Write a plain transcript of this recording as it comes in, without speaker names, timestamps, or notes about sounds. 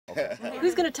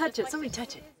Who's gonna touch it? Somebody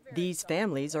touch it. These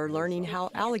families are learning how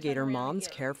alligator moms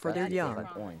care for their young.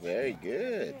 Very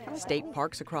good. State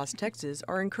parks across Texas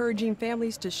are encouraging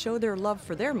families to show their love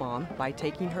for their mom by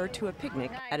taking her to a picnic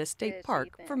at a state park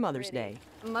for Mother's Day.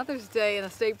 Mother's Day in a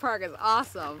state park is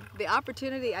awesome. The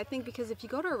opportunity, I think, because if you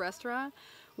go to a restaurant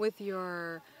with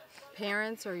your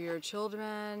parents or your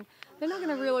children, they're not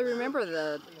going to really remember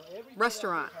the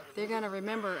restaurant. They're going to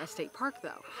remember a state park,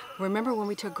 though. Remember when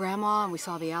we took Grandma and we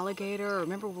saw the alligator?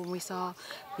 Remember when we saw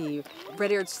the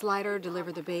red-eared slider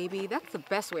deliver the baby? That's the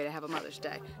best way to have a Mother's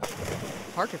Day.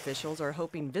 Park officials are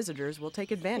hoping visitors will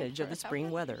take advantage of the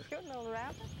spring weather.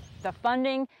 The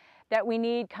funding that we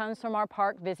need comes from our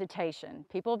park visitation.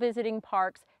 People visiting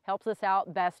parks helps us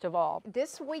out best of all.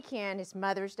 This weekend is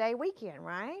Mother's Day weekend,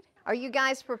 right? Are you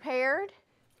guys prepared?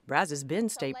 Brazos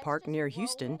Bend State Park near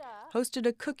Houston hosted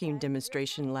a cooking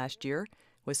demonstration last year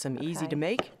with some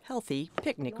easy-to-make, healthy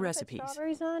picnic recipes.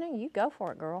 Strawberries on it? You go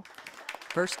for it, girl.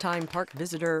 First-time park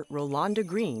visitor Rolanda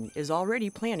Green is already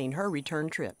planning her return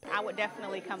trip. I would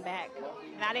definitely come back,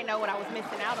 and I didn't know what I was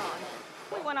missing out on.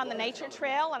 We went on the nature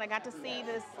trail, and I got to see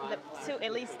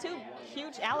at least two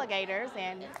huge alligators,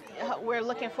 and we're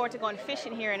looking forward to going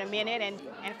fishing here in a minute.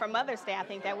 And for Mother's Day, I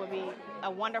think that would be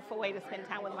a wonderful way to spend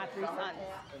time with my 3 sons.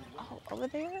 Oh, over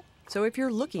there? So if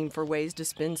you're looking for ways to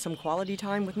spend some quality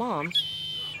time with Mom,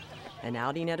 an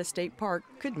outing at a state park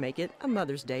could make it a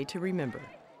Mother's Day to remember.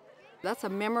 That's a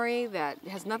memory that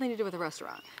has nothing to do with the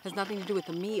restaurant, has nothing to do with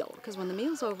the meal, because when the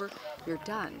meal's over, you're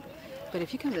done. But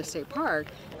if you come to a state park,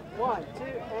 1, 2,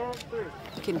 and 3.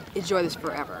 you can enjoy this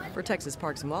forever. For Texas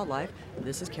Parks and Wildlife,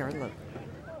 this is Karen Lowe.